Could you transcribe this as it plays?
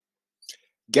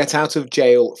Get out of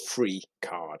jail free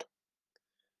card.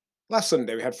 Last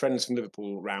Sunday, we had friends from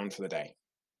Liverpool round for the day.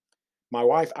 My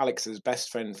wife Alex's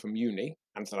best friend from uni,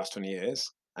 and for the last 20 years,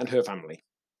 and her family.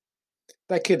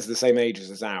 Their kids are the same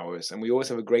ages as ours, and we always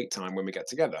have a great time when we get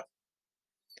together.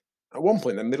 At one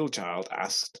point, the middle child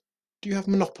asked, "Do you have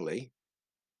Monopoly?"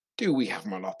 "Do we have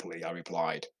Monopoly?" I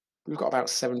replied. "We've got about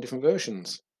 7 different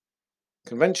versions.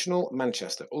 Conventional,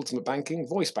 Manchester, Ultimate Banking,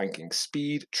 Voice Banking,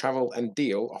 Speed, Travel, and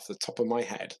Deal off the top of my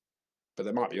head. But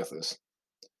there might be others."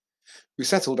 We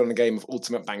settled on a game of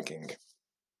Ultimate Banking,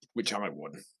 which I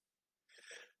won.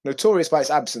 Notorious by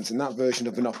its absence in that version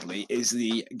of Monopoly is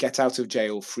the get out of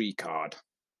jail free card,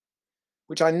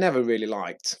 which I never really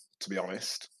liked, to be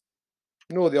honest,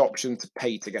 nor the option to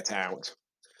pay to get out.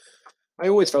 I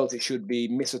always felt it should be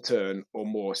miss a turn or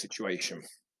more situation,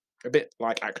 a bit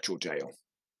like actual jail.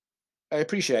 I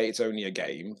appreciate it's only a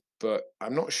game, but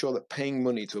I'm not sure that paying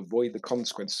money to avoid the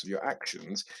consequences of your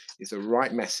actions is the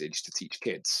right message to teach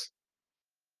kids.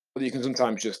 But you can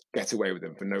sometimes just get away with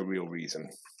them for no real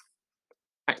reason.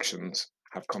 Actions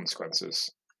have consequences.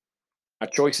 Our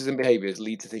choices and behaviours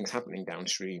lead to things happening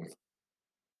downstream.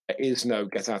 There is no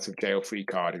get out of jail free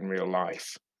card in real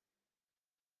life.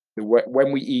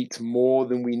 When we eat more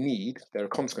than we need, there are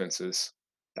consequences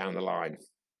down the line.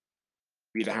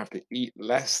 We either have to eat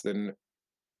less than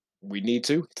we need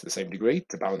to the same degree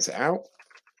to balance it out,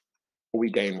 or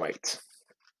we gain weight.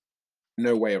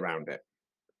 No way around it.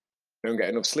 We don't get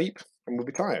enough sleep and we'll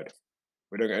be tired.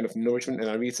 We don't get enough nourishment in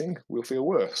our eating, we'll feel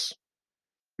worse.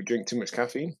 We drink too much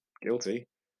caffeine, guilty,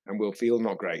 and we'll feel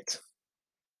not great,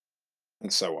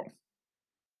 and so on.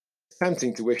 It's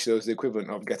tempting to wish there was the equivalent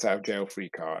of get out of jail free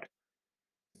card.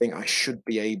 Think I should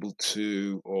be able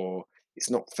to, or it's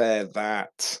not fair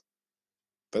that.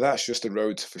 But that's just a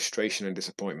road to frustration and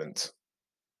disappointment.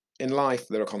 In life,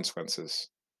 there are consequences.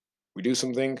 We do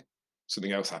something,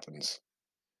 something else happens.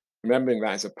 Remembering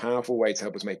that is a powerful way to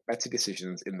help us make better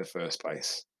decisions in the first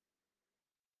place.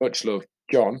 Much love,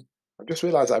 John. I've just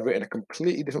realised I've written a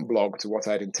completely different blog to what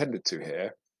I had intended to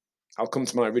here. I'll come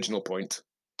to my original point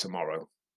tomorrow.